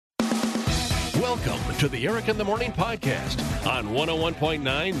Welcome to the Eric in the Morning podcast on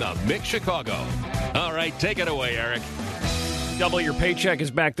 101.9 The Mix Chicago. All right, take it away, Eric. Double Your Paycheck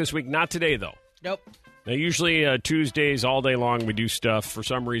is back this week. Not today, though. Nope. Now, usually Tuesdays all day long we do stuff. For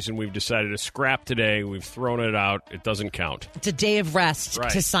some reason, we've decided to scrap today. We've thrown it out. It doesn't count. It's a day of rest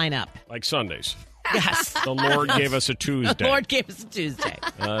to sign up. Like Sundays. Yes. The Lord gave us a Tuesday. The Lord gave us a Tuesday.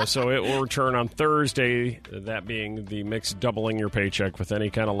 So it will return on Thursday, that being the Mix Doubling Your Paycheck. With any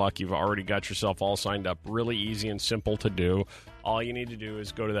kind of luck, you've already got yourself all signed up. Really easy and simple to do. All you need to do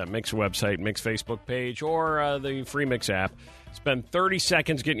is go to that Mix website, Mix Facebook page, or the free Mix app. Spend 30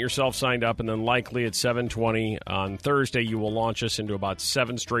 seconds getting yourself signed up, and then likely at 7:20 on Thursday, you will launch us into about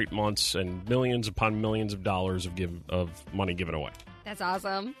 7 straight months and millions upon millions of dollars of money given away. That's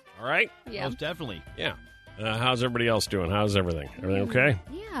awesome. All right? Yeah. Most definitely. Yeah. How's everybody else doing? How's everything? Everything okay?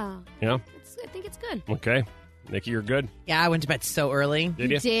 Yeah. Yeah? I think it's good. Okay. Nikki, you're good? Yeah, I went to bed so early.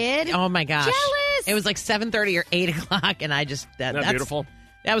 Did you? Did? Oh, my gosh. Jealous. It was like 7:30 or 8 o'clock, and I just... Isn't that beautiful?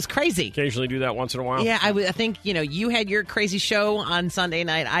 That was crazy. Occasionally do that once in a while? Yeah, I think, you had your crazy show on Sunday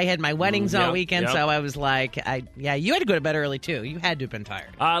night. I had my weddings all weekend, so I was like, you had to go to bed early, too. You had to have been tired.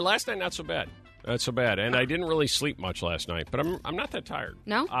 Last night, not so bad. Not so bad. And I didn't really sleep much last night, but I'm not that tired.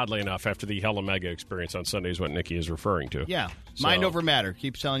 No? Oddly enough, after the Hella Mega experience on Sunday is what Nikki is referring to. Yeah. So- Mind over matter.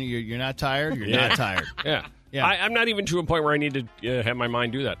 Keeps telling you you're not tired. You're not tired. Yeah. Yeah. I'm not even to a point where I need to have my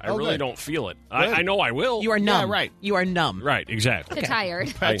mind do that. I really good. don't feel it. I know I will. You are numb. Yeah, right. You are numb. Right, exactly. Tired.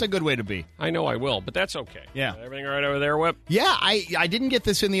 That's a good way to be. I know I will, but that's okay. Yeah. Everything all right over there, Whip? Yeah, I didn't get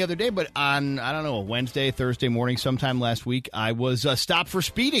this in the other day, but on, I don't know, a Wednesday, Thursday morning, sometime last week, I was stopped for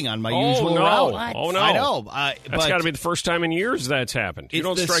speeding on my usual no. route. What? Oh, no. I know. That's got to be the first time in years that's happened. You It's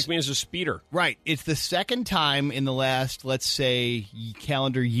don't this- strike me as a speeder. Right. It's the second time in the last, let's say,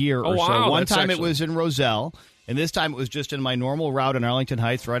 calendar year or wow, so. One that's time actually- it was in Roselle, and this time it was just in my normal route in Arlington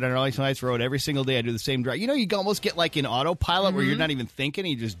Heights, right on Arlington Heights Road. Every single day I do the same drive. You know, you can almost get like in autopilot where you're not even thinking.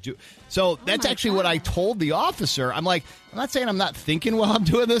 You just do. So that's actually what I told the officer. I'm like, I'm not saying I'm not thinking while I'm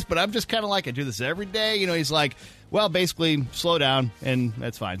doing this, but I'm just kind of like, I do this every day. You know, he's like, well, basically, slow down, and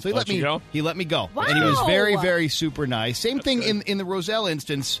that's fine. So he let me you go? He let me go, Wow. and he was very, very super nice. Same thing in the Roselle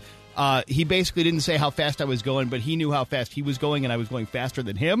instance. He basically didn't say how fast I was going, but he knew how fast he was going, and I was going faster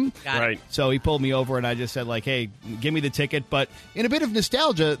than him. Got it. Right. So he pulled me over, and I just said, like, hey, give me the ticket. But in a bit of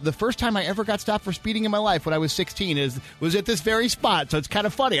nostalgia, the first time I ever got stopped for speeding in my life when I was 16 was at this very spot. So it's kind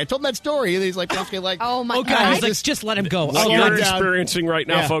of funny. I told him that story, and he's like, okay, like, Oh, my okay, God. I I was like, just- just let him go. What Oh, you're down. experiencing right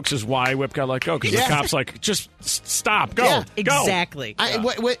now, Yeah. folks, is why Whip got let go. Because Yeah. the cop's like, just stop, go, Yeah, go. Exactly.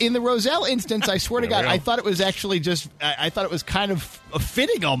 in the Roselle instance, I swear to There we God, go. I thought it was actually just, I thought it was kind of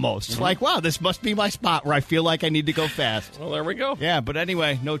fitting almost. Like, wow, this must be my spot where I feel like I need to go fast. Well, there we go. Yeah, but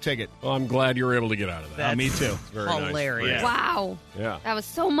anyway, no ticket. Well, I'm glad you were able to get out of that. Me too. Very nice. hilarious. Wow. Yeah. That was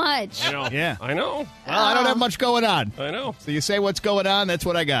so much. I know. Yeah. I know. Well, I don't have much going on. I know. So you say what's going on, that's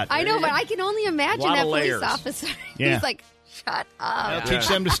what I got. I know, but I can only imagine Lot that of police layers. officer. Yeah. He's like, shut I'll up. teach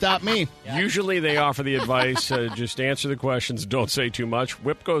them to stop me. Usually they offer the advice, just answer the questions, don't say too much.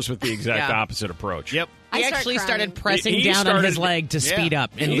 Whip goes with the exact Yeah. opposite approach. Yep. I He start actually crying. started pressing He down on his started- leg to Yeah. speed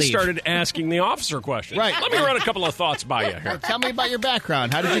up and He leave. started asking the officer questions. Right. Let me run a couple of thoughts by you here. Tell me about your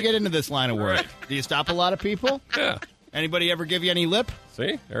background. How did you get into this line of work? Right. Do you stop a lot of people? Yeah. Anybody ever give you any lip?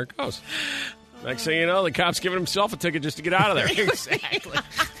 See? There it goes. Next thing you know, the cop's giving himself a ticket just to get out of there. Exactly.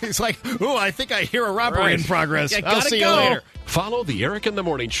 He's like, ooh, I think I hear a robbery Right. in progress. Yeah, I'll gotta see you go. later. Follow the Eric in the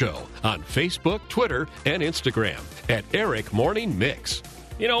Morning Show on Facebook, Twitter, and Instagram at Eric Morning Mix.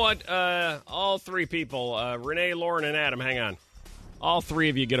 You know what? All three people, Renee, Lauren, and Adam, hang on. All three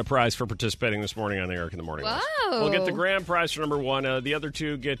of you get a prize for participating this morning on the Eric in the Morning list. Whoa. We'll get the grand prize for number one. The other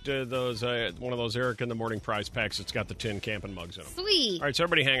two get those one of those Eric in the Morning prize packs that's got the tin camping mugs in them. Sweet. All right, so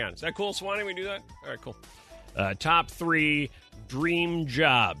everybody hang on. Is that cool, Swanee? We do that? All right, cool. Top three dream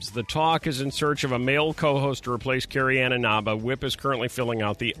jobs. The Talk is in search of a male co-host to replace Carrie Ann Naba. Whip is currently filling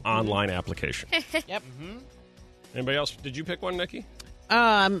out the online application. Yep. Anybody else? Did you pick one, Nikki?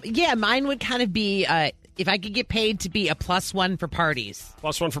 Yeah, mine would kind of be if I could get paid to be a +1 for parties.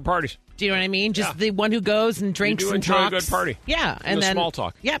 Plus one for parties. Do you know what I mean? Just Yeah. the one who goes and drinks do and enjoy a talks. good party. Yeah, And the then small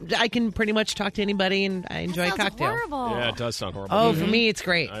talk. Yeah, I can pretty much talk to anybody, and I enjoy a Sounds cocktail. horrible. Yeah, it does sound horrible. Oh, for me, it's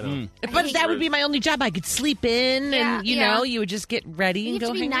great. I know. But that would be my only job. I could sleep in, Yeah, and you yeah. know, you would just get ready You and have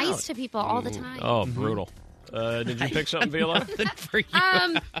go to be hang nice out. to people all the time. Oh, brutal. Did you pick something, Viola? Nothing for you.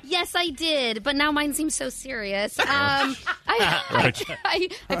 Yes, I did, but now mine seems so serious. I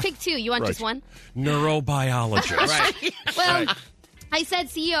picked two. You want just one? Neurobiologist. Right. Well, I said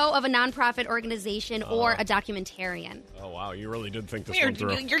CEO of a nonprofit organization or a documentarian. Oh, wow. You really did think this You're one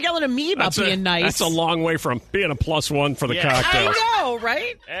through. yelling at me about being nice. That's a long way from being a +1 for the cocktails. I know,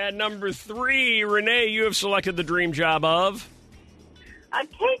 right? And number 3, Renee, you have selected the dream job of? A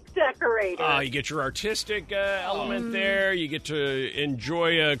cake decorator. You get your artistic element there. You get to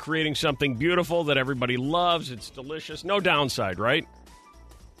enjoy creating something beautiful that everybody loves. It's delicious. No downside, right?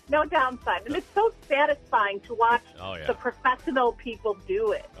 No downside. And it's so satisfying to watch the professional people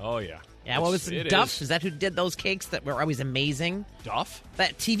do it. Oh, yeah. Yeah, what was it, Duff? Is that who did those cakes that were always amazing? Duff?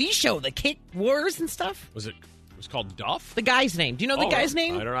 That TV show, the Cake Wars and stuff? Was it called Duff? The guy's name. Do you know the guy's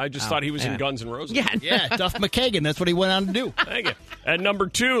name? I don't know. I just thought he was in Guns N' Roses. Yeah. Duff McKagan. That's what he went on to do. Thank you. And number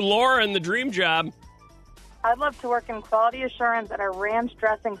 2, Lauren, the dream job. I'd love to work in quality assurance at a ranch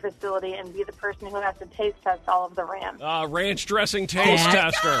dressing facility and be the person who has to taste test all of the ranch. Ranch dressing taste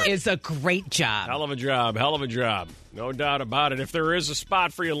tester. It's a great job. Hell of a job. Hell of a job. No doubt about it. If there is a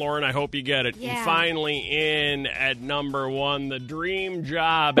spot for you, Lauren, I hope you get it. Yeah. And finally in at number 1, the dream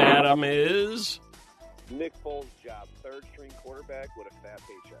job, Adam, is... Nick Foles' job, third-string quarterback with a fat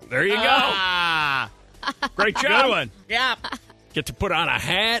paycheck. There you go. Great job. Good one. Yeah. Get to put on a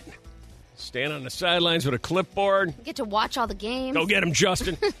hat, stand on the sidelines with a clipboard. You get to watch all the games. Go get him,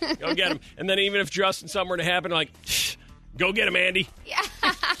 Justin. Go get him. And then even if Justin, something were to happen, like, go get him, Andy. Yeah.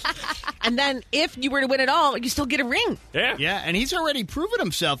 And then if you were to win it all, you still get a ring. Yeah. Yeah, and he's already proven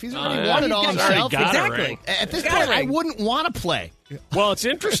himself. He's already yeah. won it all He's already himself. got a Exactly. ring. At this Got a point, I ring. wouldn't want to play. Well, it's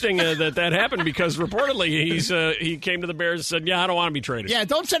interesting that happened because reportedly he came to the Bears and said, "Yeah, I don't want to be traded." Yeah,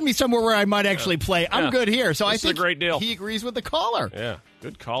 don't send me somewhere where I might actually play. I'm good here. So This is I think a great deal. he agrees with the caller. Yeah,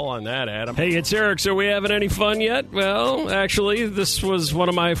 good call on that, Adam. Hey, it's Eric. So we having any fun yet? Well, actually, this was one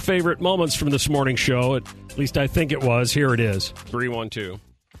of my favorite moments from this morning show. At least I think it was. Here it is.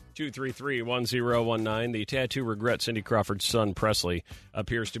 312-233-1019. The tattoo regret Cindy Crawford's son, Presley,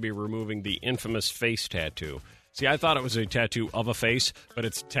 appears to be removing the infamous face tattoo. See, I thought it was a tattoo of a face, but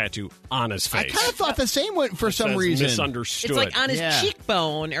it's a tattoo on his face. I kind of thought the same one for some Says reason. misunderstood. It's like on his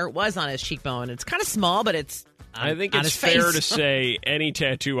cheekbone, or it was on his cheekbone. It's kind of small, but it's on, I think on it's his fair face. to say any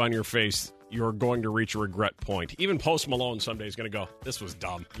tattoo on your face, you're going to reach a regret point. Even Post Malone someday is going to go, this was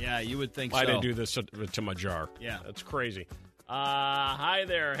dumb. Yeah, you would think Why so. did I do this to my jar? Yeah. That's crazy. Hi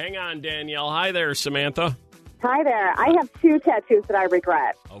there. Hang on, Danielle. Hi there, Samantha. Hi there. I have 2 tattoos that I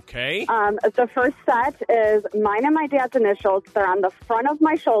regret. Okay. The first set is mine and my dad's initials. They're on the front of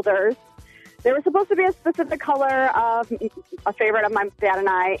my shoulders. They were supposed to be a specific color of a favorite of my dad and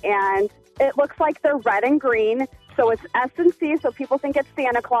I, and it looks like they're red and green. So it's S and C, so people think it's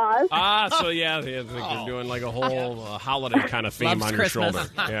Santa Claus. So yeah, they're doing like a whole holiday kind of theme Loves on Christmas. your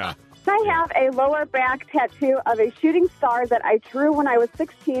shoulder. Yeah. I have a lower back tattoo of a shooting star that I drew when I was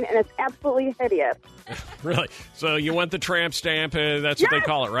 16, and it's absolutely hideous. Really? So you went the tramp stamp. That's what they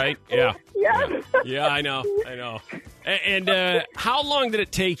call it, right? Yeah. Yes. Yeah, I know. And how long did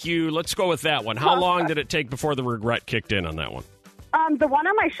it take you? Let's go with that one. How long did it take before the regret kicked in on that one? The one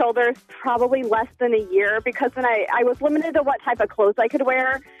on my shoulders, probably less than a year, because then I was limited to what type of clothes I could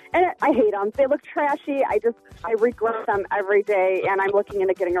wear, and I hate them. They look trashy. I regret them every day, and I'm looking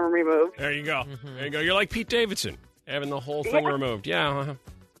into getting them removed. There you go. There you go. You're like Pete Davidson, having the whole thing removed. Yeah,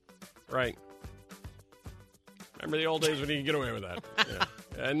 right. Remember the old days when you could get away with that. Yeah.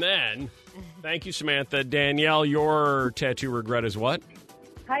 And then, thank you, Samantha. Danielle, your tattoo regret is what?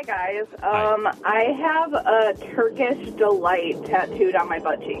 Hi, guys. Hi. I have a Turkish delight tattooed on my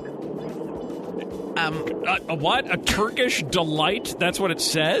butt cheek. A what? A Turkish delight? That's what it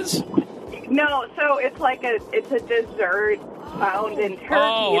says? No, so it's like it's a dessert found in Turkey.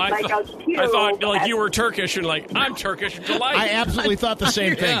 Oh, it's like a cube. I thought like you were Turkish and like I'm Turkish delight. I absolutely thought the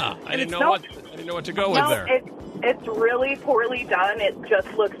same thing. Yeah, I didn't know what to go with there. It's really poorly done. It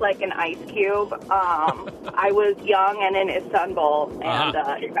just looks like an ice cube. I was young and in Istanbul and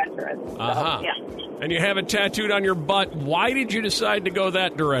adventurous. So, yeah. And you have it tattooed on your butt. Why did you decide to go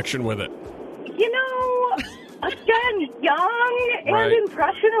that direction with it? You know, again, young and Right.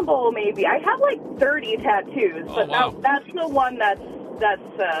 impressionable. Maybe I have like 30 tattoos, but wow. that's the one that's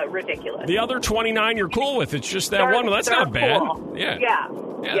ridiculous. The other 29 you're cool with. It's just that one. Well, that's They're not bad. cool. Yeah.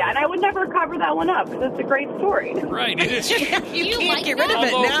 Yeah, and I would never cover that one up because it's a great story. Right. It is. You can't like get rid of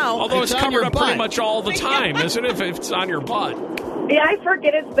it now. Although it's It's on covered your up pretty butt. much all the time, isn't it? If it's on your butt. Yeah, I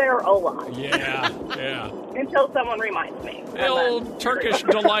forget it's there a lot Yeah. until someone reminds me. The old Turkish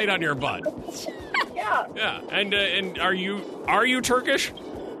delight on your butt. Yeah, Yeah. And are you Turkish?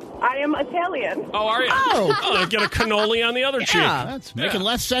 I am Italian. Oh, are you? Oh, get a cannoli on the other cheek. That's making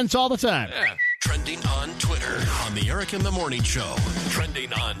less sense all the time. Yeah. Trending on Twitter on the Eric in the Morning Show.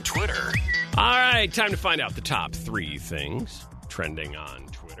 Trending on Twitter. All right, time to find out the top 3 things trending on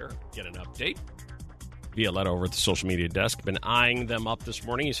Twitter. Get an update. Violetta over at the social media desk. Been eyeing them up this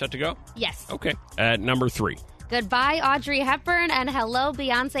morning. You set to go? Yes. Okay. At number 3. Goodbye, Audrey Hepburn, and hello,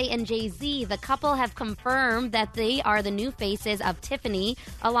 Beyonce and Jay-Z. The couple have confirmed that they are the new faces of Tiffany,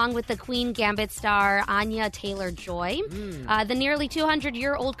 along with the Queen Gambit star Anya Taylor-Joy. The nearly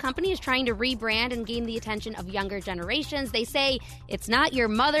 200-year-old company is trying to rebrand and gain the attention of younger generations. They say it's not your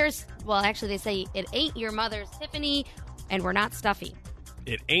mother's, well, actually, they say it ain't your mother's Tiffany, and we're not stuffy.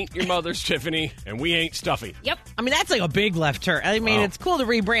 It ain't your mother's Tiffany, and we ain't stuffy. Yep. I mean, that's like a big left turn. I mean, It's cool to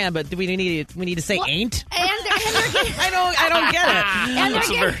rebrand, but do we need to say ain't? And they're getting, I don't get it. and That's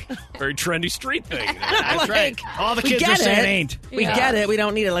a they're very, very trendy street thing. That's right. All the kids are get saying it. ain't. We get it. We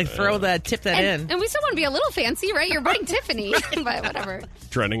don't need to tip that in. and we still want to be a little fancy, right? You're voting Tiffany, but whatever.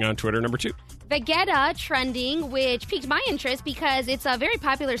 Trending on Twitter, number 2. Vegeta trending, which piqued my interest because it's a very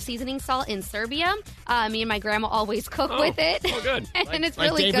popular seasoning salt in Serbia. Me and my grandma always cook with it. Oh, good. And it's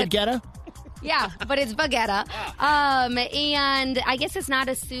Like really David good. Guetta? Yeah, but it's Vegeta. And I guess it's not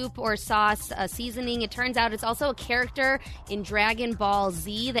a soup or sauce seasoning. It turns out it's also a character in Dragon Ball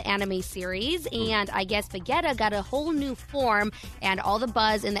Z, the anime series. And I guess Vegeta got a whole new form, and all the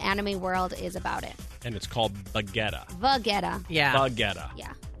buzz in the anime world is about it. And it's called Vegeta. Vegeta. Yeah. Vegeta.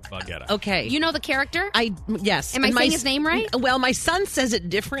 Yeah. Vegeta. Okay. You know the character? Yes. Am I And saying his name right? Well, my son says it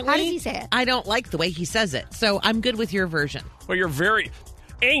differently. How does he say it? I don't like the way he says it, so I'm good with your version. Well, you're very...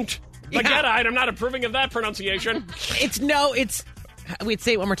 Ain't. Vegeta. Yeah. I'm not approving of that pronunciation. We'd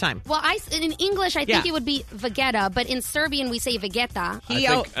say it one more time. Well, in English, I think it would be Vegeta, but in Serbian, we say Vegeta.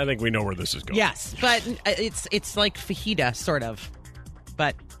 I think we know where this is going. Yes, but it's like fajita, sort of.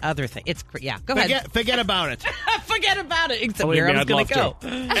 But other thing. Go ahead. Forget about it. Forget about it. Except Believe where me, I was I'd going love to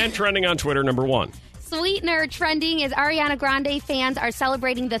go. And trending on Twitter, number 1. Sweetener trending is Ariana Grande fans are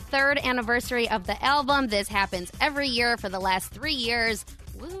celebrating the 3rd anniversary of the album. This happens every year for the last 3 years.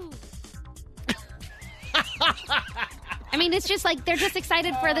 Woo. I mean, it's just like they're just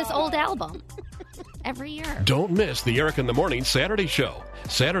excited for this old album every year. Don't miss the Eric in the Morning Saturday show.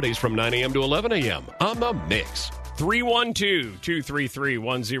 Saturdays from 9 a.m. to 11 a.m. on The Mix.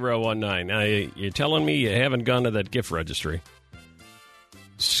 312-233-1019. Now, you're telling me you haven't gone to that gift registry?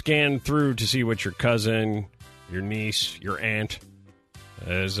 Scanned through to see what your cousin, your niece, your aunt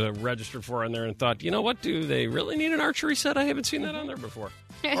is registered for on there and thought, you know what, do they really need an archery set? I haven't seen that on there before.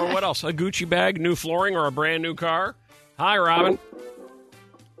 Or what else? A Gucci bag, new flooring, or a brand new car? Hi, Robin.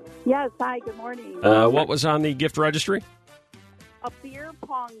 Yes, hi, good morning. What was on the gift registry? A beer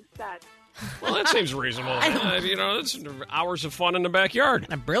pong set. Well, that seems reasonable. It's hours of fun in the backyard.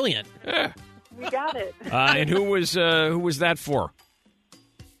 Brilliant. Yeah. We got it. And who was that for?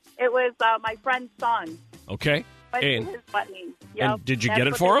 It was my friend's son. Okay. His wedding. Yep. And did you That's get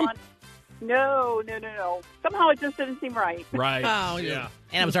it what for they him? want. No. Somehow it just didn't seem right. Right. Oh, yeah.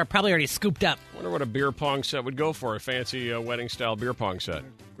 And it was probably already scooped up. Wonder what a beer pong set would go for, a fancy wedding-style beer pong set.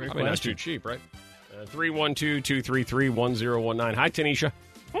 Probably not question. too cheap, right? 312-233-1019. Hi, Tanisha.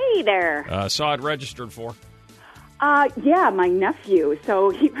 Hey there. Saw it registered for. Yeah, my nephew. So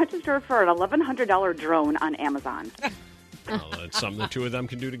he registered for an $1,100 drone on Amazon. Well, that's something the two of them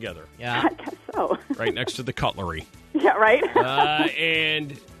can do together. Yeah. I guess so. Right next to the cutlery. Yeah, right?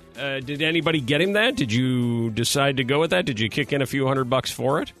 And did anybody get him that? Did you decide to go with that? Did you kick in a few $100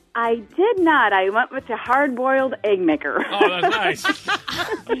 for it? I did not. I went with the hard-boiled egg maker. Oh, that's nice.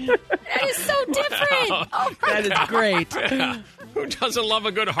 That is so different. Oh, That is great. Who doesn't love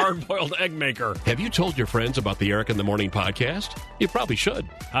a good hard-boiled egg maker? Have you told your friends about the Eric in the Morning podcast? You probably should.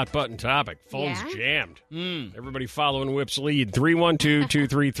 Hot button topic. Phone's Yeah? jammed. Everybody following Whip's lead.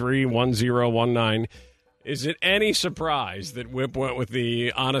 312-233-1019. Is it any surprise that Whip went with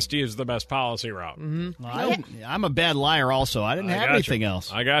the honesty is the best policy route? Mm-hmm. Well, I'm a bad liar also. I didn't have anything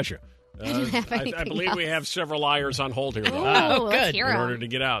else. I got you. didn't have I anything believe we else. have several liars on hold here, though. Oh, let's good. hear In 'em. order to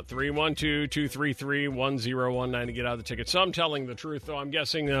get out. 312-233-1019 to get out of the ticket. Some telling the truth, though. I'm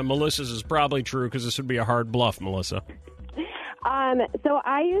guessing Melissa's is probably true because this would be a hard bluff, Melissa. So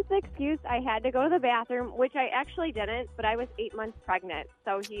I used the excuse I had to go to the bathroom, which I actually didn't, but I was 8 months pregnant,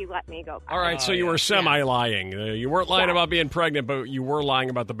 so he let me go. All right, so you were semi-lying. You weren't lying about being pregnant, but you were lying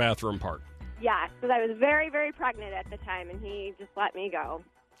about the bathroom part. Yeah, because I was very, very pregnant at the time, and he just let me go.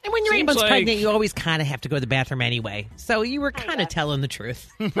 And when you're 8 Seems months like- pregnant, you always kind of have to go to the bathroom anyway. So you were kind of telling the truth.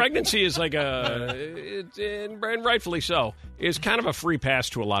 Pregnancy is like and rightfully so, is kind of a free pass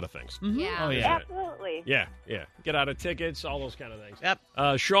to a lot of things. Yeah. Oh, yeah. Absolutely. Yeah. Get out of tickets, all those kind of things.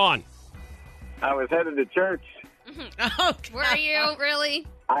 Yep. Sean. I was headed to church. Oh, Were you really?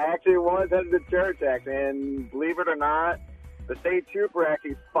 I actually was headed to church, and believe it or not, the state trooper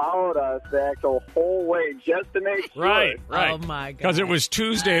actually followed us the actual whole way just to make sure. Right. Oh, my God. Because it was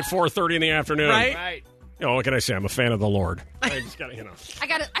Tuesday at 4:30 in the afternoon. Right. You know, what can I say? I'm a fan of the Lord. I just gotta, I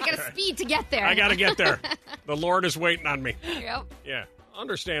gotta speed to get there. I gotta get there. The Lord is waiting on me. Yep. Yeah,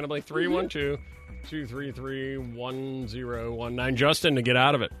 understandably. 312-233-1019. Justin, to get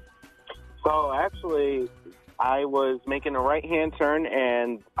out of it. So, actually, I was making a right-hand turn,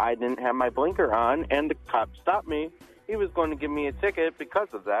 and I didn't have my blinker on, and the cop stopped me. He was going to give me a ticket because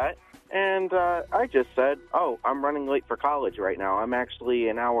of that. And I just said, I'm running late for college right now. I'm actually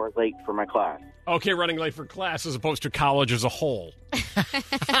an hour late for my class. Okay, running late for class as opposed to college as a whole.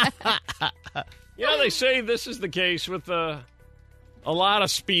 Yeah, they say this is the case with a lot of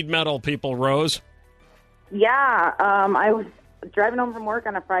speed metal people, Rose. Yeah, I was driving home from work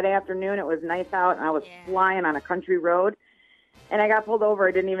on a Friday afternoon. It was nice out, and I was flying on a country road. And I got pulled over.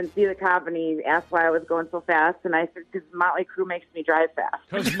 I didn't even see the cop, and he asked why I was going so fast. And I said, because Motley Crue makes me drive fast.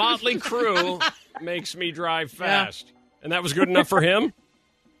 Because Motley Crue makes me drive fast. Yeah. And that was good enough for him?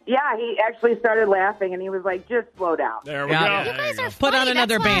 Yeah, he actually started laughing, and he was like, just slow down. There we go. You guys are funny. Put on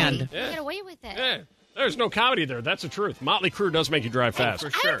another band. You get away with it. Yeah. There's no comedy there. That's the truth. Motley Crue does make you drive fast.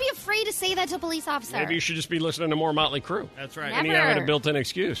 For sure. I would be afraid to say that to a police officer. Maybe you should just be listening to more Motley Crue. That's right. And you have a built-in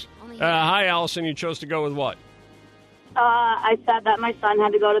excuse. Hi, Allison. You chose to go with what? I said that my son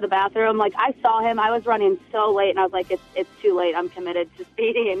had to go to the bathroom. Like, I saw him. I was running so late, and I was like, it's too late. I'm committed to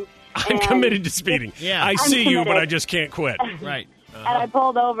speeding. I'm committed to speeding. Yeah, I see you, but I just can't quit. Right. And I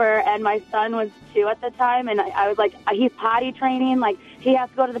pulled over, and my son was 2 at the time, and I was like, he's potty training. Like, he has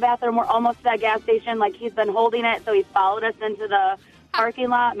to go to the bathroom. We're almost to that gas station. Like, he's been holding it, so he followed us into the parking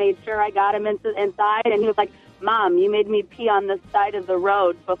lot, made sure I got him inside, and he was like, Mom, you made me pee on the side of the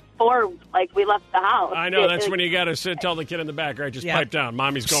road before, like, we left the house. I know. That's when you got to tell the kid in the back, right? Just pipe down.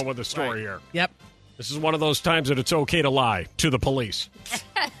 Mommy's going with the story here. Yep. This is one of those times that it's okay to lie to the police.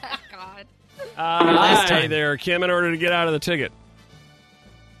 God. Hi there, Kim, in order to get out of the ticket.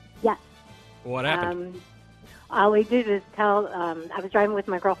 Yes. What happened? All we did is I was driving with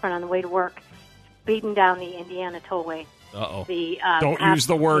my girlfriend on the way to work, speeding down the Indiana Tollway. Uh-oh. Don't use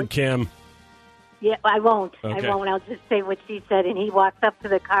the word, Kim. Yeah, I won't. Okay. I won't. I'll just say what she said. And he walks up to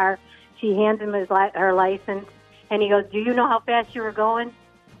the car. She hands him her license. And he goes, do you know how fast you were going?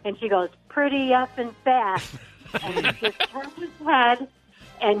 And she goes, pretty effing fast. And he just turns his head,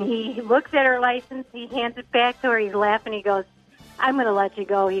 and he looks at her license. He hands it back to her. He's laughing. He goes, I'm going to let you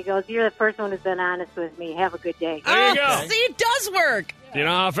go. He goes, you're the first one who's been honest with me. Have a good day. There you go. See, it does work. Do you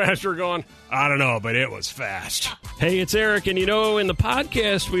know how fast you're going? I don't know, but it was fast. Hey, it's Eric, and in the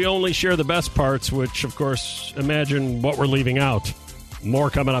podcast, we only share the best parts, which, of course, imagine what we're leaving out. More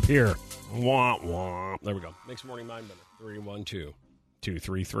coming up here. Wah, wah. There we go. Makes Morning Mind better.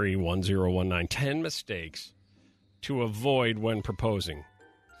 312-233-1019. 10 mistakes to avoid when proposing.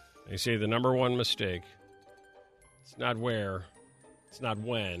 They say the number one mistake, it's not where, it's not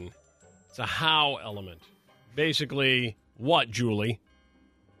when, it's a how element. Basically, what, Julie?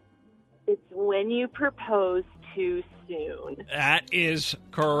 It's when you propose too soon. That is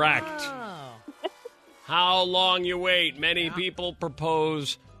correct. Oh. How long you wait. Many people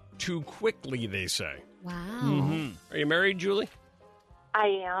propose too quickly, they say. Wow. Mm-hmm. Are you married, Julie? I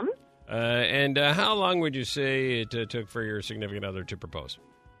am. And how long would you say it took for your significant other to propose?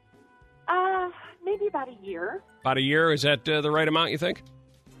 Maybe about a year. About a year? Is that the right amount, you think?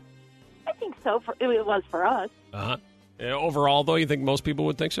 I think so. It was for us. Uh-huh. Overall, though, you think most people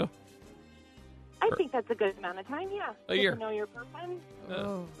would think so? I think that's a good amount of time, yeah. A year. To know your person.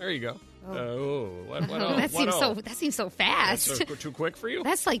 There you go. What That seems so fast. That's too quick for you?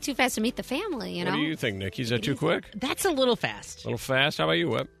 That's like too fast to meet the family, you know? What do you think, Nick? Is that too quick? That's a little fast. A little fast? How about you,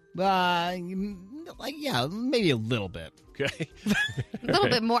 Web? Yeah, maybe a little bit. Okay. A little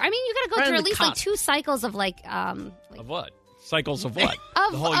bit more. I mean, you got to go through at least like 2 cycles of like of what? Cycles of what?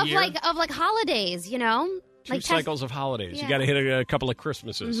 Of the whole year? like holidays, you know? 2 cycles of holidays. Yeah. You got to hit a couple of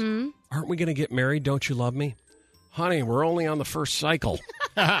Christmases. Mm-hmm. Aren't we going to get married? Don't you love me? Honey, we're only on the first cycle.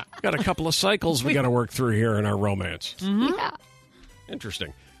 Got a couple of cycles we got to work through here in our romance. Mm-hmm. Yeah.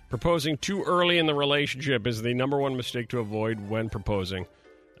 Interesting. Proposing too early in the relationship is the number one mistake to avoid when proposing.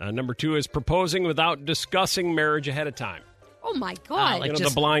 Number 2 is proposing without discussing marriage ahead of time. Oh, my God.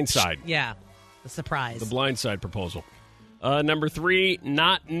 The blind side. Yeah, the surprise. The blind side proposal. Number 3,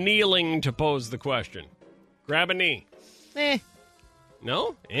 not kneeling to pose the question. Grab a knee.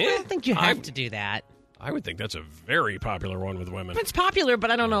 No? I don't think you have to do that. I would think that's a very popular one with women. It's popular, but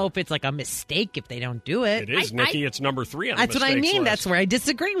I don't know if it's like a mistake if they don't do it. It is, Nikki. It's number 3 on the That's what I mean. list. That's where I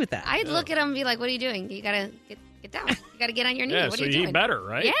disagree with that. I'd look at them and be like, what are you doing? You got to get it down. You got to get on your knee. Yeah, what so are you he doing? better,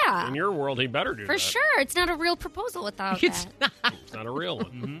 right? Yeah. In your world, he better do For that. sure. It's not a real proposal without It's that. It's not a real one.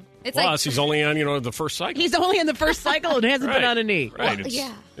 Mm-hmm. It's Plus, he's only on, the first cycle. He's only in the first cycle and hasn't been Right. on a knee. Right. Well,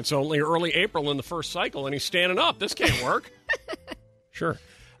 yeah. It's only early April in the first cycle, and he's standing up. This can't work. Sure.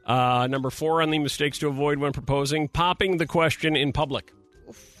 Number 4 on the mistakes to avoid when proposing, popping the question in public.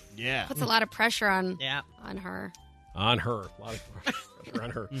 Yeah. puts a lot of pressure on on her. On her. A lot of pressure on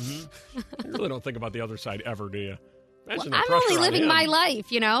her. You really don't think about the other side ever, do you? Imagine the I'm pressure only on living him. my life,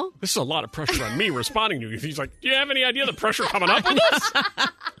 This is a lot of pressure on me responding to you. He's like, do you have any idea the pressure coming up with this?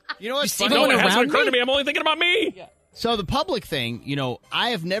 You know what's No, funny? it hasn't occurred to me. I'm only thinking about me. Yeah. So the public thing, I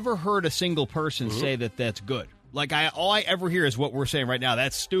have never heard a single person say that that's good. Like, all I ever hear is what we're saying right now.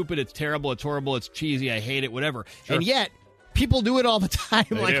 That's stupid. It's terrible. It's horrible. It's cheesy. I hate it. Whatever. Sure. And yet, people do it all the time.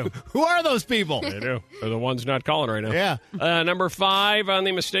 They do. Who are those people? They do. They're the ones not calling right now. Yeah. Number 5 on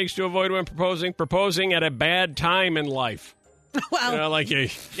the mistakes to avoid when proposing at a bad time in life. Well, like you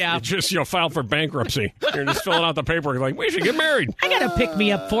just filed for bankruptcy. You're just filling out the paperwork. Like, we should get married. I got to pick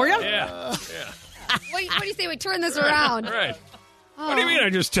me up for you. Yeah. What do you say we turn this around? Right. What do you mean I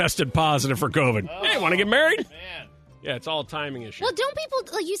just tested positive for COVID? Hey, want to get married? Yeah, it's all timing issue. Well, don't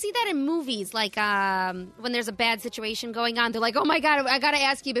people, you see that in movies, like when there's a bad situation going on, they're like, oh my God, I got to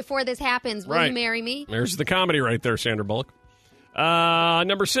ask you before this happens, will you marry me? There's the comedy right there, Sandra Bullock.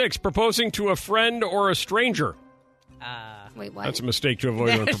 Number 6, proposing to a friend or a stranger. Wait, what? That's a mistake to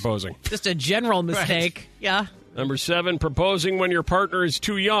avoid when proposing. Just a general mistake. Right. Yeah. Number 7, proposing when your partner is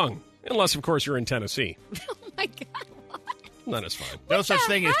too young. Unless, of course, you're in Tennessee. Oh my God. Then it's fine. No such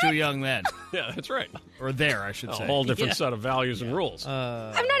thing as too young then. Yeah, that's right. Or there, I should a say. A whole different set of values and rules. I'm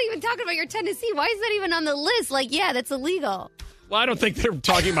not even talking about your Tennessee. Why is that even on the list? Like, yeah, that's illegal. Well, I don't think they're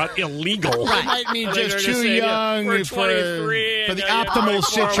talking about illegal. Right. Might mean I think just they're too saying, young we're for 23 the and optimal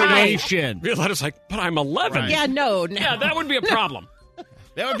situation. Violetta's like, but I'm 11. Yeah, no. Yeah, that would be a problem.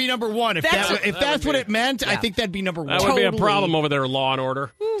 That would be number 1. If that's what it meant, I think that'd be number 1. That would be a problem over there, Law and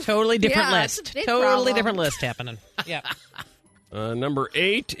Order. Totally different list. big Totally problem. different list happening. Yeah. Number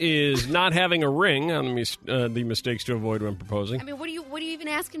 8 is not having a ring on the mistakes to avoid when proposing. I mean, what are you even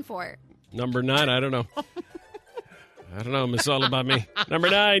asking for? Number 9, I don't know. I don't know. It's all about me. Number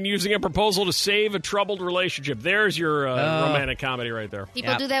 9, using a proposal to save a troubled relationship. There's your romantic comedy right there.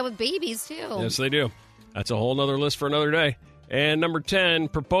 People do that with babies, too. Yes, they do. That's a whole other list for another day. And number 10,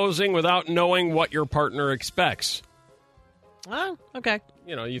 proposing without knowing what your partner expects. Oh, okay.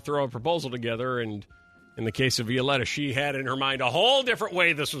 You throw a proposal together, and in the case of Violetta, she had in her mind a whole different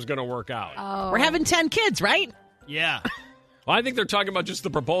way this was going to work out. We're having 10 kids, right? Yeah. Well, I think they're talking about just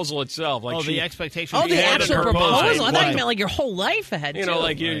the proposal itself. Like the expectation. Oh, the had in actual her proposal? mind I thought you meant like your whole life ahead,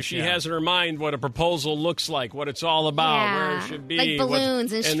 too. She has in her mind what a proposal looks like, what it's all about, where it should be. Like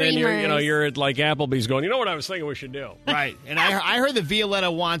balloons and then streamers. you're at like Applebee's going, you know what I was thinking we should do? Right. And I heard that Violetta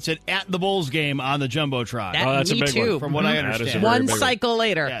wants it at the Bulls game on the Jumbotron. That's me a big too. one. From what I That is a understand. very One big cycle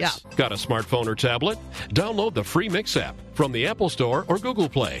later. Yes. Yeah. Got a smartphone or tablet? Download the free Mix app from the Apple Store or Google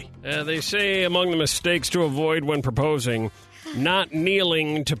Play. They say among the mistakes to avoid when proposing, not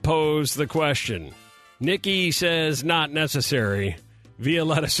kneeling to pose the question. Nikki says not necessary.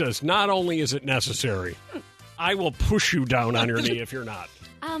 Violetta says not only is it necessary, I will push you down on your knee if you're not.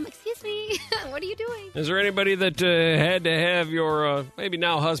 Excuse me. What are you doing? Is there anybody that had to have your maybe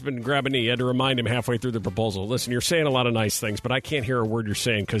now husband grab a knee? You had to remind him halfway through the proposal. Listen, you're saying a lot of nice things, but I can't hear a word you're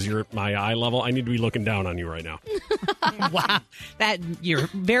saying because you're at my eye level. I need to be looking down on you right now. Wow. You're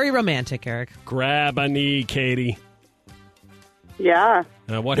very romantic, Eric. Grab a knee, Katie. Yeah.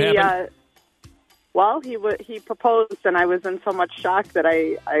 What happened? Well, he proposed, and I was in so much shock that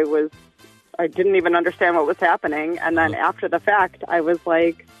I didn't even understand what was happening. And then after the fact, I was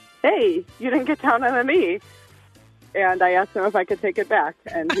like, "Hey, you didn't get down on a knee." And I asked him if I could take it back,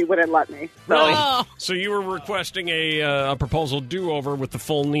 and he wouldn't let me. So, Really? So you were requesting a proposal do-over with the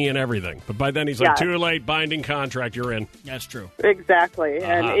full knee and everything. But by then he's like, too late, binding contract, you're in. That's true. Exactly.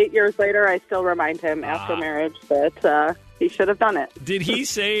 And 8 years later, I still remind him after marriage that he should have done it. Did he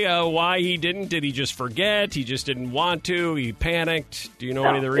say why he didn't? Did he just forget? He just didn't want to? He panicked? Do you know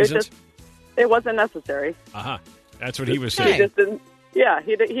any of the reasons? It wasn't necessary. That's what he was He saying. just didn't. Yeah,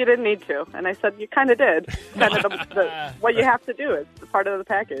 he didn't need to. And I said, you kind of did. Kind of what you have to do. It's part of the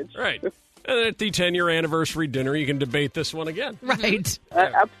package. Right. And at the 10-year anniversary dinner, you can debate this one again. Right.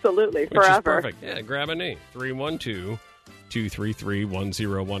 Absolutely. Which is Forever. perfect. Yeah, grab a knee.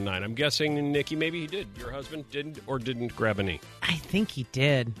 1-800-233-1019. I'm guessing, Nikki, maybe he did. Your husband didn't or didn't grab a knee. I think he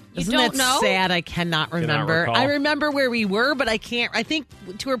did. You Isn't don't that know? sad? I cannot remember. recall? I remember where we were, but I can't. I think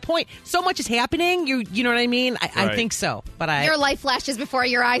to her point, so much is happening. You know what I mean? I Right. think so. But Your life flashes before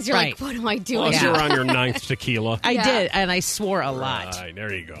your eyes. You're Right. like, what am I doing? Plus, you're on your 9th tequila. I did, and I swore a lot. Right,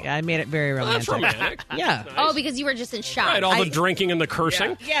 there you go. Yeah, I made it very romantic. That's romantic. Yeah. Oh, because you were just in shock. Right, all the drinking and the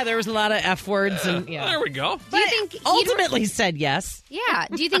cursing. Yeah, there was a lot of F words and yeah. There we go. Do you think ultimately said yes? Yeah.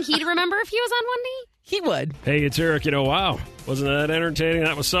 Do you think he'd remember if he was on one knee? He would. Hey, it's Eric. Wow. Wasn't that entertaining?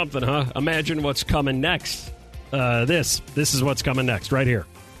 That was something, huh? Imagine what's coming next. This is what's coming next right here.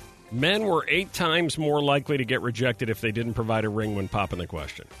 Men were 8 times more likely to get rejected if they didn't provide a ring when popping the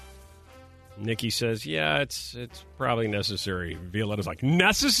question. Nikki says, yeah, it's probably necessary. Violetta's like,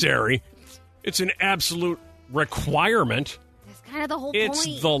 necessary? It's an absolute requirement. That's kind of the whole It's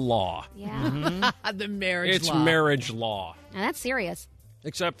point. the law. Yeah. The marriage It's law. marriage law. Now, that's serious.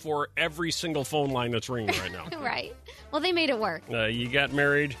 Except for every single phone line that's ringing right now. Right. Well, they made it work. You got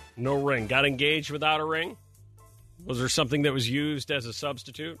married, no ring. Got engaged without a ring? Was there something that was used as a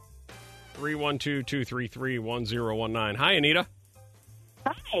substitute? 312-233-1019. Hi, Anita.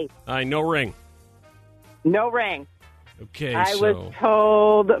 Hi. Hi, no ring. No ring. Okay, I was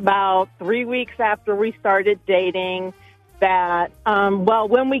told about 3 weeks after we started dating that,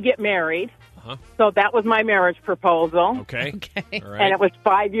 when we get married, so that was my marriage proposal. Okay. All right. And it was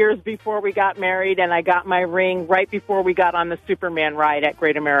 5 years before we got married, and I got my ring right before we got on the Superman ride at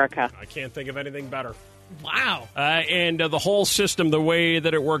Great America. I can't think of anything better. Wow. And the whole system, the way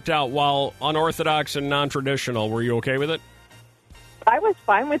that it worked out, while unorthodox and non-traditional, were you okay with it? I was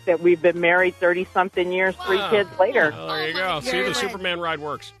fine with it. We've been married 30-something years, 3 kids later. Oh, there you go. See, the Superman ride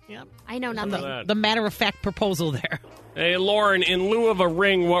works. Yep. I know nothing. The matter-of-fact proposal there. Hey, Lauren, in lieu of a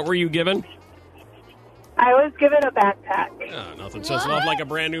ring, what were you given? I was given a backpack. Oh, nothing says love like a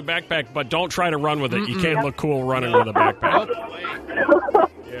brand new backpack, but don't try to run with it. You can't look cool running with a backpack.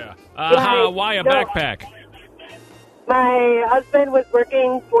 Yeah. Why a backpack? My husband was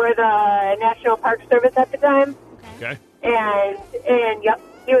working for the National Park Service at the time. Okay. And yep,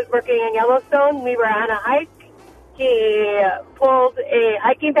 he was working in Yellowstone. We were on a hike. He pulled a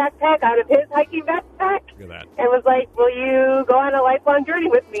hiking backpack out of his hiking backpack. Look at that. And was like, will you go on a lifelong journey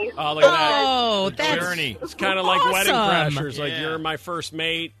with me? Oh, look at that. Oh, that's journey. It's kind of like wedding awesome. crashers. Like, you're my first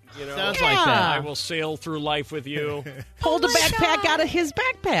mate. You know, Sounds like that. I will sail through life with you. Pulled a backpack out of his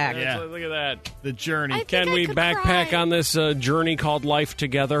backpack. Yeah. Look at that. The journey. Can we backpack on this journey called life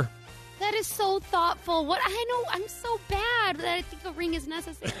together? That is so thoughtful. What I know, I'm so bad that I think a ring is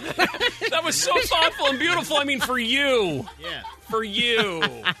necessary. That was so thoughtful and beautiful. I mean, for you. Yeah. For you.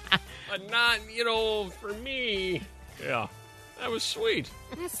 But not, for me. Yeah. That was sweet.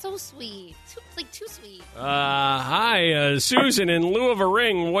 That's so sweet. Too sweet. Hi, Susan. In lieu of a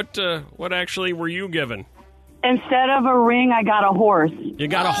ring, what actually were you given? Instead of a ring, I got a horse. You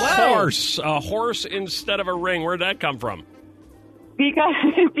got a horse. A horse instead of a ring. Where'd that come from?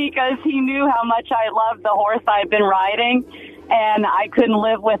 Because he knew how much I loved the horse I'd been riding, and I couldn't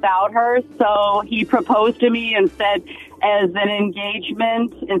live without her. So he proposed to me and said, as an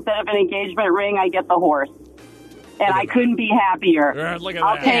engagement, instead of an engagement ring, I get the horse. And I couldn't be happier. Look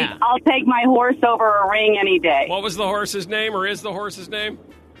at that. I'll take my horse over a ring any day. What was the horse's name, or is the horse's name?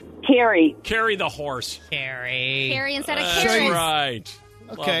 Carrie. Carrie the horse. Carrie instead of That's Karen. right.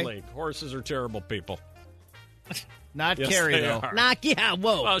 Okay. Lovely. Horses are terrible people. Not Yes, Carrie, they though. are.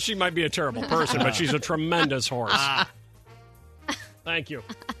 Whoa. Well, she might be a terrible person, but she's a tremendous horse. Thank you.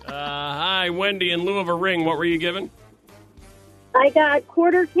 Hi, Wendy. In lieu of a ring, what were you given? I got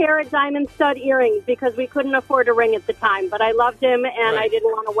quarter-carat diamond stud earrings because we couldn't afford a ring at the time, but I loved him and I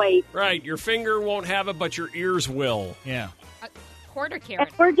didn't want to wait. Right. Your finger won't have it, but your ears will. Yeah. Quarter carat.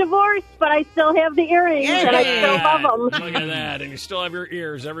 And we're divorced, but I still have the earrings, and I still love them. Look at that. And you still have your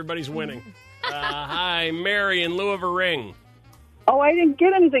ears. Everybody's winning. Hi, Mary. In lieu of a ring. Oh, I didn't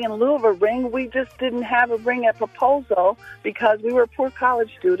get anything in lieu of a ring. We just didn't have a ring at proposal because we were poor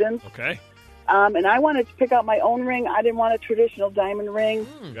college students. Okay. And I wanted to pick out my own ring. I didn't want a traditional diamond ring.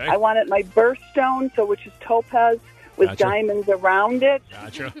 Okay. I wanted my birthstone, which is topaz, with Gotcha. diamonds around it.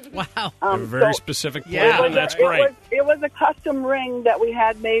 Gotcha. Wow. You have a very specific plan, and that's great. It was a custom ring that we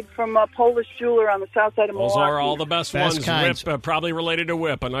had made from a Polish jeweler on the south side of Those Milwaukee. are all the best ones. kinds. Whip, probably related to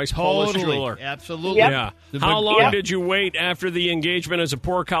Whip, a nice Polish Totally. jeweler. Absolutely. Yeah. Yep. How long Yep. did you wait after the engagement as a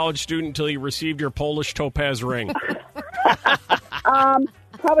poor college student until you received your Polish topaz ring?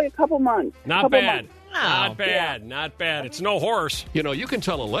 Probably a couple months. Not Couple bad. months. Not bad. Not bad. It's no horse. You can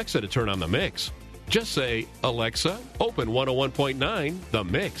tell Alexa to turn on the mix. Just say, Alexa, open 101.9 The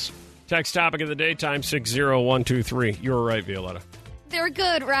Mix. Text topic of the day, time 60123. You were right, Violetta. They're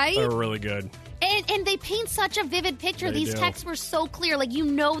good, right? They're really good. And they paint such a vivid picture. They These do. texts were so clear. Like, you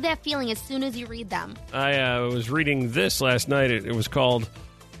know that feeling as soon as you read them. I was reading this last night. It was called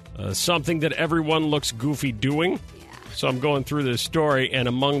Something That Everyone Looks Goofy Doing. Yeah. So I'm going through this story, and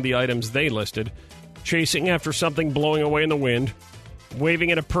among the items they listed, chasing after something blowing away in the wind, waving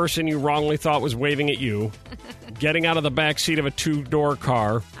at a person you wrongly thought was waving at you, getting out of the back seat of a two-door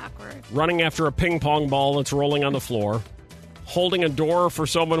car, awkward, running after a ping pong ball that's rolling on the floor, holding a door for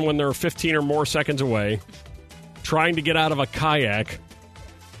someone when they're 15 or more seconds away, trying to get out of a kayak,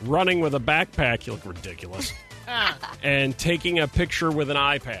 running with a backpack, you look ridiculous, and taking a picture with an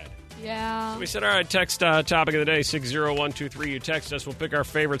iPad. Yeah. So we said, all right, text topic of the day, 60123. You text us. We'll pick our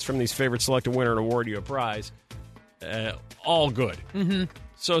favorites from these favorites, select a winner, and award you a prize. All good. Mm-hmm.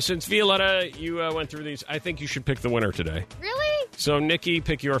 So since Violetta, you went through these, I think you should pick the winner today. Really? So Nikki,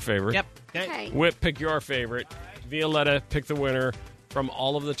 pick your favorite. Yep. Okay. Whip, pick your favorite. Violetta, pick the winner from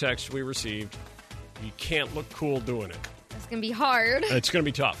all of the texts we received. You can't look cool doing it. It's going to be hard. It's going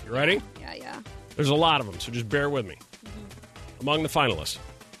to be tough. You ready? Yeah. There's a lot of them, so just bear with me. Among the finalists,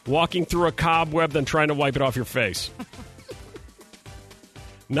 walking through a cobweb, then trying to wipe it off your face.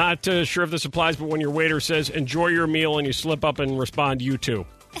 Not sure if this applies, but when your waiter says, enjoy your meal, and you slip up and respond, you too.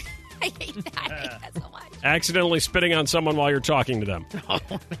 I hate that so much. Accidentally spitting on someone while you're talking to them.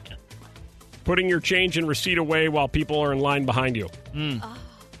 Putting your change and receipt away while people are in line behind you.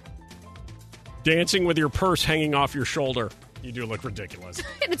 Dancing with your purse hanging off your shoulder. You do look ridiculous.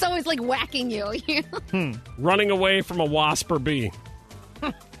 And it's always like whacking you. Running away from a wasp or bee.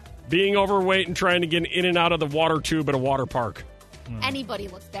 Being overweight and trying to get in and out of the water tube at a water park. Anybody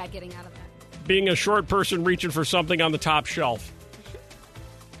looks bad getting out of that. Being a short person reaching for something on the top shelf.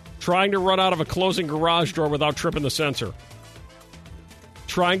 Trying to run out of a closing garage door without tripping the sensor.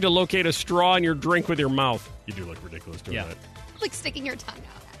 Trying to locate a straw in your drink with your mouth. You do look ridiculous doing that. Like sticking your tongue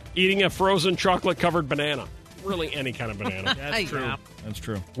out. Eating a frozen chocolate-covered banana. Really any kind of banana. That's true. Yeah. That's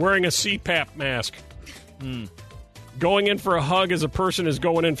true. Wearing a CPAP mask. Going in for a hug as a person is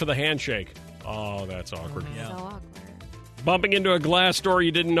going in for the handshake. Oh, that's awkward. So awkward. Bumping into a glass door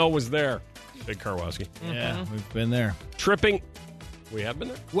you didn't know was there. Big Karwowski. Yeah, we've been there. Tripping. We have been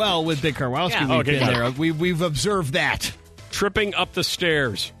there? Well, with Big Karwowski, Yeah. we've Okay, been good. there. We've observed that. Tripping up the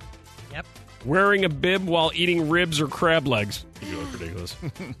stairs. Yep. Wearing a bib while eating ribs or crab legs. You look ridiculous.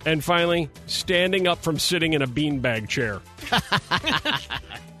 And finally, standing up from sitting in a beanbag chair.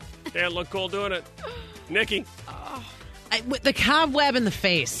 Can't look cool doing it. Nikki. With the cobweb in the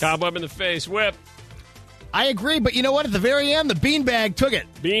face. Cobweb in the face. Whip. I agree, but you know what? At the very end, the beanbag took it.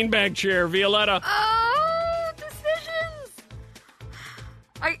 Beanbag chair. Violetta. Oh, decisions.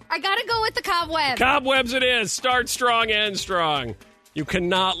 I gotta go with the cobweb. Cobwebs it is. Start strong, end strong. You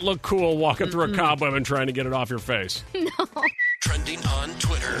cannot look cool walking through a cobweb and trying to get it off your face. No. Trending on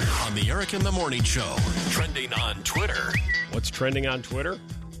Twitter on the Eric in the Morning Show. Trending on Twitter. What's trending on Twitter?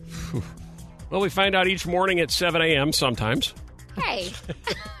 Well, we find out each morning at 7 a.m. sometimes. Hey,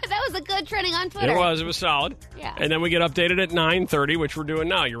 that was a good trending on Twitter. It was solid. Yeah. And then we get updated at 9:30, which we're doing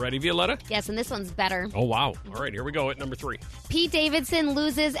now. You ready, Violetta? Yes, and this one's better. Oh, wow. All right, here we go at number 3. Pete Davidson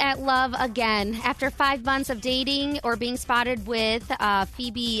loses at love again. After 5 months of dating or being spotted with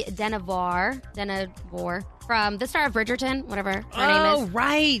Phoebe Denevor from the star of Bridgerton, whatever her name is. Oh,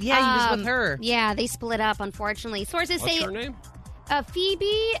 right. Yeah, he was with her. Yeah, they split up, unfortunately. Sources What's say... her name?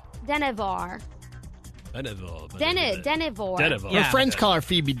 Phoebe Denevor. Denevor. Her friends call her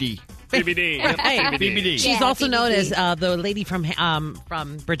Phoebe D. Phoebe D. Hey, Phoebe D. She's Yeah, also Phoebe known D. as the lady from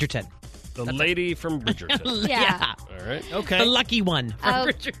Bridgerton. The lady from Bridgerton. Yeah. All right. Okay. The lucky one from Oh,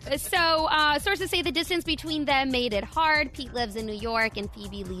 Bridgerton. so sources say the distance between them made it hard. Pete lives in New York and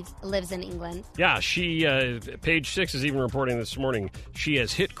Phoebe lives in England. Yeah, she, Page 6 is even reporting this morning, she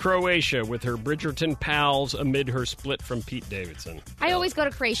has hit Croatia with her Bridgerton pals amid her split from Pete Davidson. I always go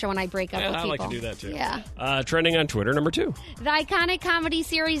to Croatia when I break up Yeah, with I people. like to do that, too. Yeah. Trending on Twitter, number 2. The iconic comedy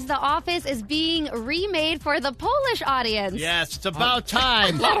series The Office is being remade for the Polish audience. Yes, it's about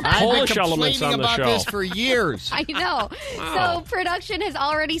time. A lot of I've Polish been elements complaining on the about show. this for years. I know. Wow. So production has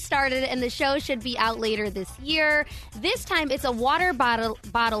already started, and the show should be out later this year. This time, it's a water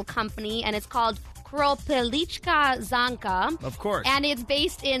bottle company, and it's called Kropeliczka Zanka. Of course. And it's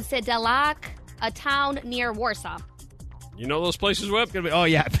based in Sidelak, a town near Warsaw. You know those places, Whip? Oh,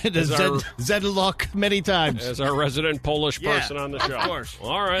 yeah. I've been to As our- Zedlock many times. As our resident Polish person on the show. Of course.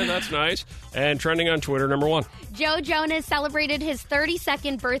 All right, that's nice. And trending on Twitter, number 1. Joe Jonas celebrated his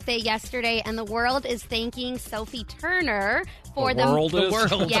 32nd birthday yesterday, and the world is thanking Sophie Turner for The world is?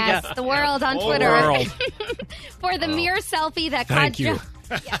 world. Yes, the world on Oh, Twitter world. for the mirror selfie that Thank caught you.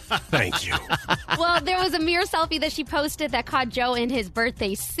 Thank you. Well, there was a mirror selfie that she posted that caught Joe in his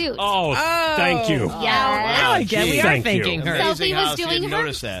birthday suit. Oh, thank you. Yeah. Now again, we are Thank thanking you. her. Amazing Sophie how was she doing didn't her.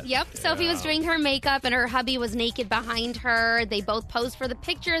 notice that. Yep. Sophie was doing her makeup, and her hubby was naked behind her. They both posed for the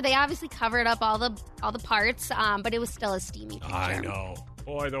picture. They obviously covered up all the parts, but it was still a steamy picture. I know.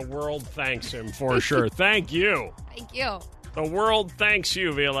 Boy, the world thanks him for sure. Thank you. Thank you. The world thanks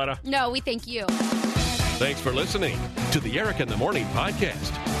you, Violetta. No, we thank you. Thanks for listening to the Eric in the Morning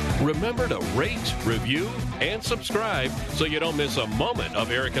podcast. Remember to rate, review, and subscribe so you don't miss a moment of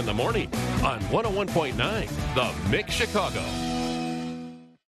Eric in the Morning on 101.9 The Mix Chicago.